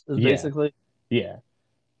voice, basically. Yeah.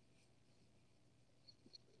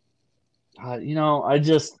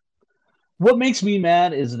 What makes me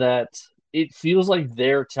mad is that it feels like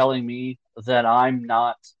they're telling me that I'm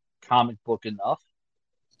not comic book enough.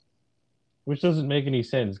 Which doesn't make any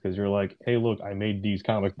sense because you're like, hey, look, I made these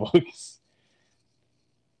comic books.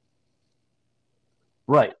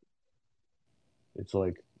 Right. It's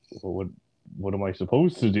like, well, what am I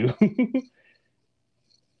supposed to do?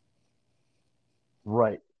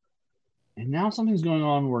 Right. And now something's going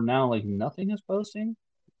on where now like nothing is posting.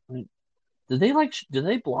 Like, did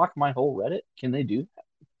they block my whole Reddit? Can they do that?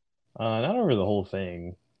 Not over the whole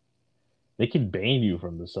thing. They can ban you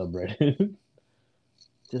from the subreddit.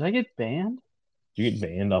 Did I get banned? Did you get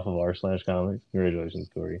banned off of r/comics? Congratulations,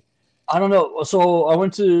 Corey. I don't know. So I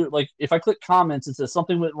went to if I click comments, it says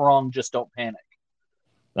something went wrong. Just don't panic.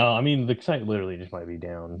 I mean, the site literally just might be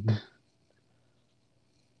down.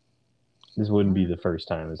 This wouldn't be the first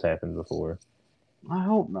time this happened before. I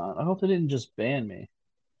hope not. I hope they didn't just ban me.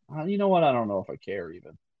 You know what? I don't know if I care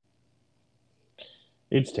even.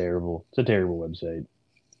 It's terrible. It's a terrible website.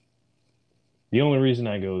 The only reason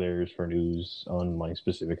I go there is for news on my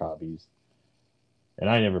specific hobbies. And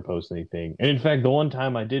I never post anything. And in fact, the one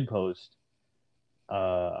time I did post,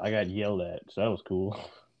 I got yelled at. So that was cool.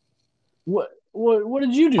 What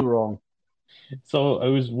did you do wrong? So it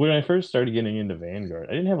was when I first started getting into Vanguard.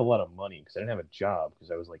 I didn't have a lot of money because I didn't have a job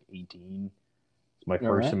because I was like 18. It's my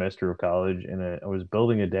first semester of college, and I was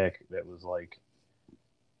building a deck that was like,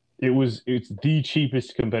 it's the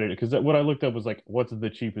cheapest competitive. Because what I looked up was like, what's the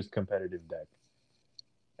cheapest competitive deck?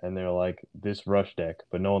 and they're like, this rush deck,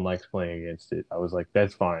 but no one likes playing against it. I was like,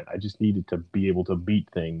 that's fine. I just needed to be able to beat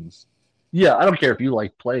things. Yeah, I don't care if you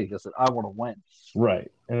like playing against it. I want to win.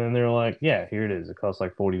 Right. And then they're like, yeah, here it is. It costs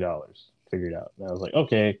like $40. Figure it out. And I was like,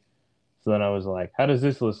 okay. So then I was like, how does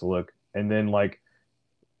this list look? And then like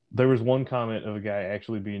there was one comment of a guy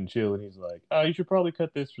actually being chill, and he's like, oh, you should probably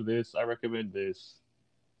cut this for this. I recommend this.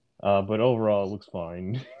 But overall, it looks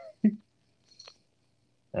fine.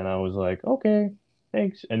 And I was like, okay,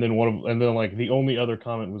 thanks. And then like the only other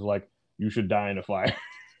comment was like, you should die in a fire.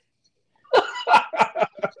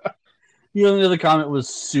 The only other comment was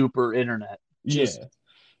super internet. Just Yeah. oh,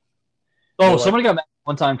 But like, somebody got mad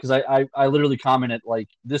one time because I literally commented like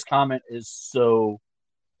this comment is so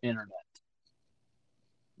internet.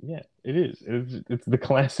 yeah, it is. It's the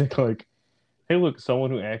classic like, hey, look, someone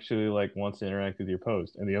who actually like wants to interact with your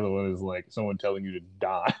post, and the other one is like someone telling you to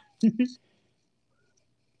die.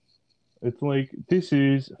 It's like this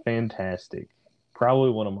is fantastic.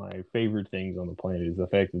 Probably one of my favorite things on the planet is the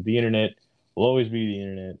fact that the internet will always be the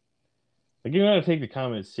internet. Like you gotta take the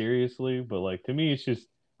comments seriously, but like to me, it's just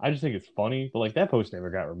I just think it's funny. But like that post never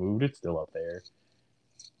got removed; it's still up there.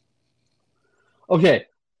 Okay,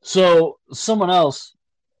 so someone else.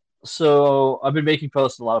 So I've been making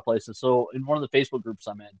posts in a lot of places. So in one of the Facebook groups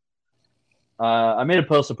I'm in, I made a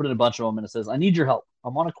post. I put in a bunch of them, and it says, "I need your help.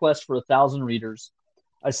 I'm on a quest for 1,000 readers.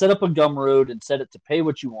 I set up a Gumroad and set it to pay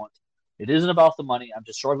what you want. It isn't about the money. I'm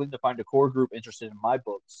just struggling to find a core group interested in my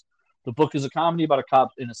books. The book is a comedy about a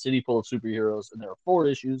cop in a city full of superheroes, and there are 4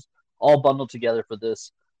 issues all bundled together for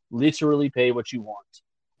this. Literally pay what you want."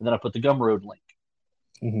 And then I put the Gumroad link.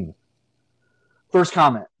 Mm-hmm. First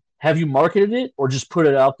comment: have you marketed it or just put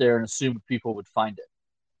it out there and assumed people would find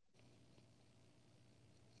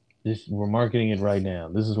it? We're marketing it right now.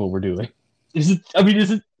 This is what we're doing. Is it? I mean,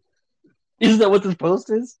 is it? Isn't that what this post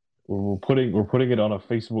is? We're putting it on a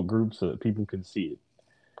Facebook group so that people can see it.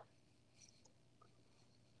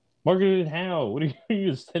 Marketed it how? What are you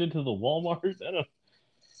just send it to the Walmart? I don't.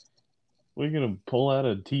 We're gonna pull out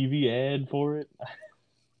a TV ad for it.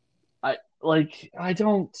 I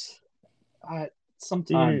don't. I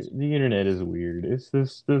sometimes The internet is weird. It's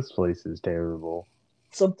this place is terrible.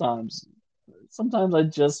 sometimes sometimes I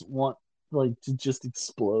just want like to just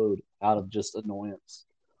explode out of just annoyance.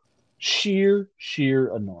 Sheer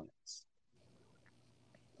annoyance.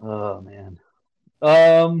 Oh man.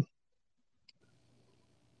 Um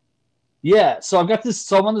yeah, so I've got this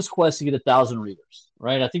so I'm on this quest to get 1,000 readers,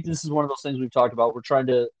 right? I think this is one of those things we've talked about. We're trying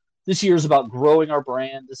to this year is about growing our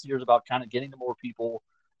brand. This year is about kind of getting to more people,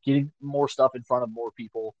 getting more stuff in front of more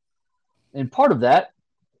people. And part of that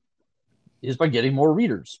is by getting more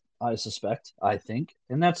readers, I suspect, I think.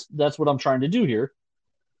 And that's what I'm trying to do here.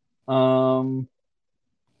 Um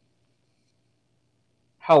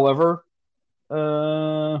However,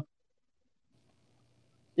 uh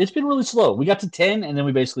it's been really slow. We got to 10 and then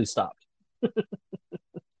we basically stopped.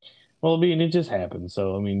 Well, I mean, it just happens.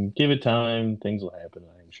 So, I mean, give it time. Things will happen,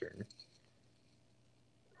 I'm sure.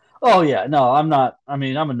 Oh yeah, no, I'm not. I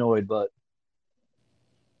mean, I'm annoyed, but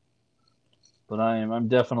I'm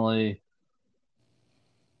definitely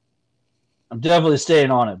staying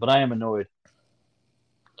on it, but I am annoyed.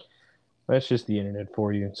 That's just the internet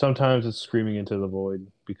for you. Sometimes it's screaming into the void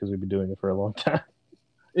because we've been doing it for a long time.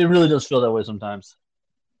 It really does feel that way sometimes.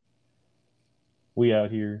 We out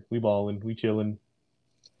here, we balling, we chilling.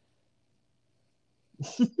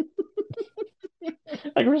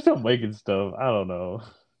 Like we're still making stuff. I don't know.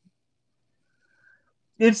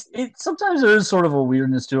 It sometimes there is sort of a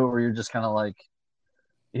weirdness to it where you're just kind of like,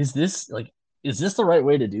 is this like is this the right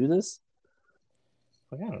way to do this?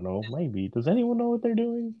 Like I don't know. Maybe does anyone know what they're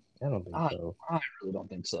doing? I don't think I so. I really don't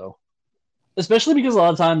think so. Especially because a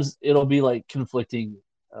lot of times it'll be like conflicting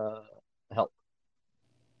uh help.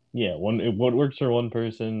 Yeah, what works for one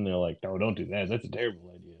person, they're like, no, don't do that. That's a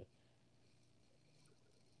terrible idea.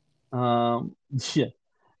 Yeah.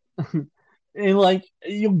 And like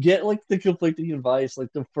you'll get like the conflicting advice.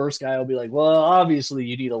 Like the first guy will be like, "Well, obviously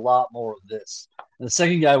you need a lot more of this," and the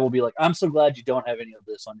second guy will be like, "I'm so glad you don't have any of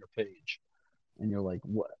this on your page," and you're like,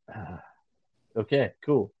 "What? Okay,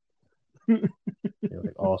 cool." You're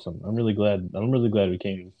like, awesome. I'm really glad. I'm really glad we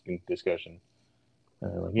came to this discussion.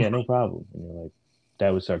 And they're like, yeah, no problem. And you're like,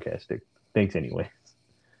 that was sarcastic. Thanks anyway.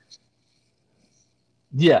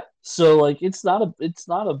 Yeah. So like, it's not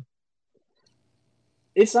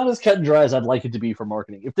as cut and dry as I'd like it to be for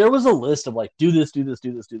marketing. If there was a list of like, do this, do this,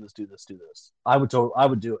 do this, do this, do this, do this, I would do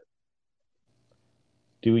it.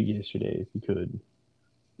 Do it yesterday if you could.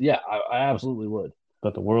 Yeah, I absolutely would.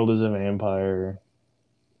 But the world is a vampire.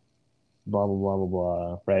 Blah blah blah blah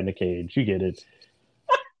blah. Rat in a cage. You get it.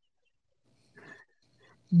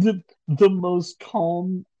 the most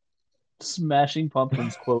calm Smashing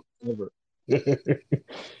Pumpkins quote ever.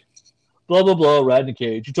 Blah blah blah. Rat in a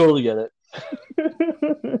cage. You totally get it.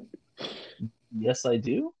 Yes, I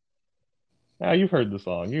do. Now you've heard the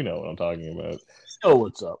song. You know what I'm talking about. You know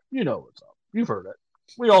what's up. You know what's up. You've heard it.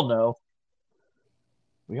 We all know.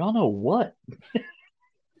 We all know what.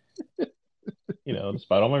 You know,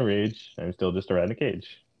 despite all my rage, I'm still just a rat in a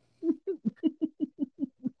cage.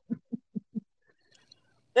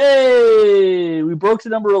 Hey, we broke to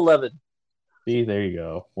number 11. See, there you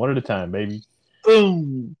go. One at a time, baby.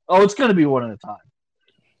 Boom. Oh, it's gonna be one at a time.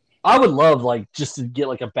 I would love just to get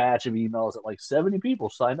a batch of emails that 70 people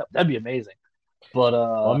signed up. That'd be amazing. But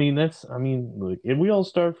Well, look, and we all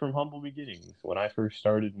start from humble beginnings. When I first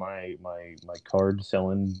started my card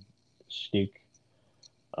selling shtick,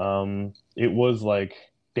 it was like,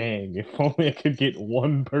 dang, if only I could get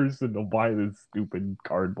one person to buy this stupid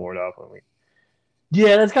cardboard off of me.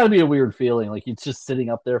 yeah, that's got to be a weird feeling. It's just sitting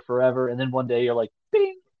up there forever, and then one day you're like,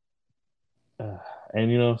 bing.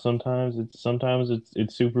 And sometimes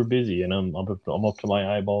it's super busy, and I'm up to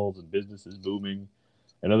my eyeballs, and business is booming.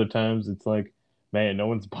 And other times it's like, man, no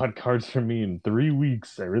one's bought cards from me in 3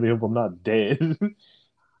 weeks. I really hope I'm not dead.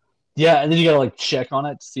 Yeah, and then you gotta check on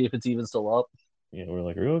it to see if it's even still up. Yeah, we're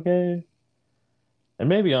like, are you okay? And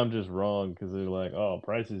maybe I'm just wrong because they're like, oh,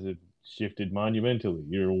 prices have shifted monumentally.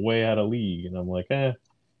 You're way out of league. And I'm like, is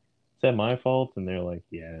that my fault? And they're like,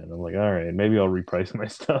 yeah. And I'm like, all right, maybe I'll reprice my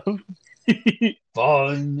stuff.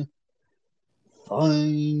 Fine.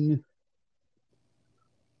 Fine.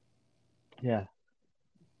 Yeah.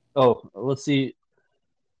 Oh, let's see.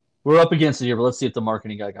 We're up against it here, but let's see if the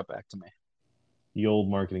marketing guy got back to me. The old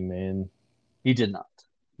marketing man. He did not.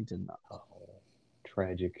 He did not. Oh,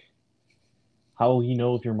 tragic. How will he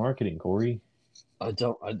know if you're marketing, Corey? I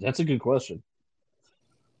don't. That's a good question.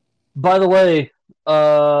 By the way,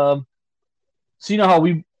 so you know how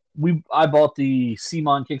I bought the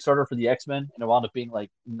CMON Kickstarter for the X-Men, and it wound up being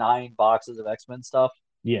 9 boxes of X-Men stuff.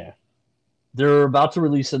 Yeah. They're about to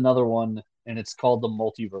release another one, and it's called the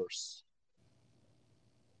Multiverse.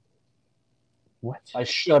 What? I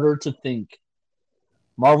shudder to think.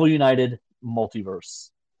 Marvel United Multiverse.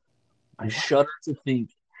 I shudder to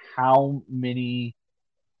think how many.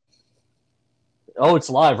 Oh, it's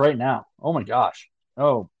live right now. Oh my gosh.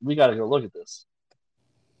 Oh, we got to go look at this.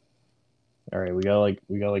 All right, we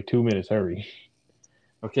got 2 minutes. Hurry.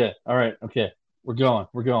 Okay. All right. Okay. We're going.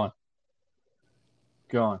 Going.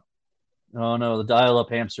 Oh no, the dial-up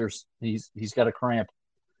hamsters. He's got a cramp.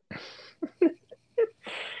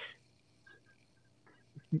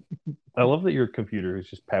 I love that your computer is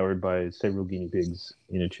just powered by several guinea pigs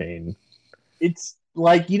in a chain. It's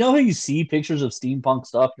how you see pictures of steampunk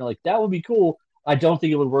stuff, and you're like, that would be cool. I don't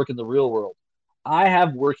think it would work in the real world. I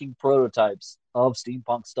have working prototypes of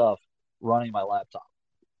steampunk stuff running my laptop.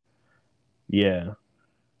 Yeah.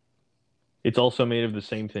 It's also made of the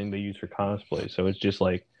same thing they use for cosplay, so it's just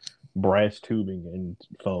brass tubing and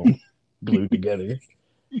foam glued together.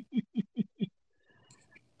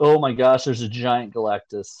 Oh my gosh, there's a giant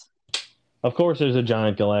Galactus. Of course there's a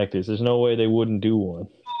giant Galactus. There's no way they wouldn't do one.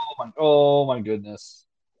 Oh my goodness.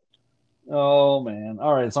 Oh man.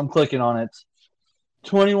 All right, so I'm clicking on it.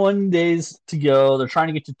 21 days to go. They're trying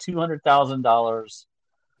to get to $200,000.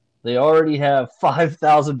 They already have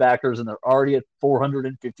 5,000 backers, and they're already at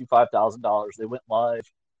 $455,000. They went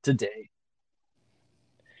live today.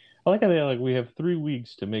 I like how they're we have 3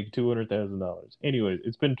 weeks to make $200,000. Anyways,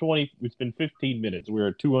 it's been 15 minutes. We're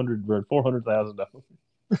at $400,000.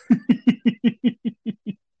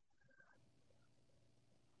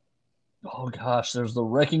 Oh gosh, there's the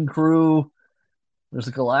Wrecking Crew. There's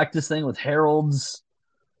the Galactus thing with heralds.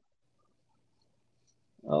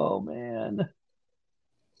 Oh man.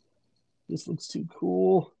 This looks too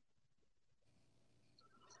cool.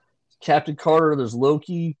 Captain Carter, there's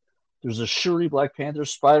Loki. There's a Shuri, Black Panther,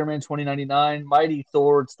 Spider-Man 2099, Mighty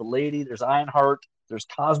Thor, it's the Lady, there's Ironheart, there's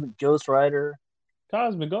Cosmic Ghost Rider.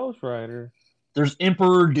 Cosmic Ghost Rider. There's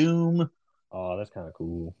Emperor Doom. Oh, that's kind of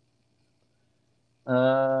cool.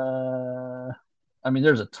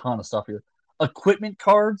 There's a ton of stuff here. Equipment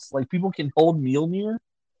cards, people can hold Mjolnir.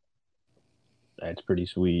 That's pretty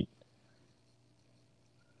sweet.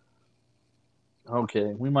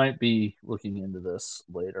 Okay, we might be looking into this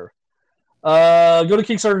later. Go to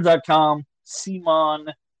Kickstarter.com.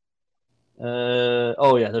 CMON.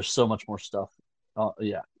 There's so much more stuff.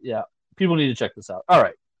 Yeah. People need to check this out. All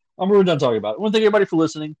right. We're done talking about it. I want to thank everybody for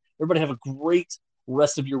listening. Everybody have a great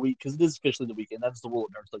rest of your week because it is officially the weekend. That's the rule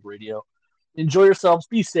of Nerd Thug Radio. Enjoy yourselves.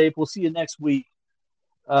 Be safe. We'll see you next week.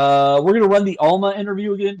 We're going to run the Alma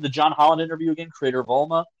interview again, the John Holland interview again, creator of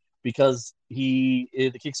Alma. because the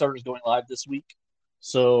Kickstarter is going live this week.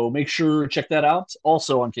 So make sure to check that out.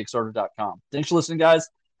 Also on Kickstarter.com. Thanks for listening, guys.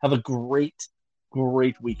 Have a great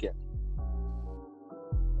weekend.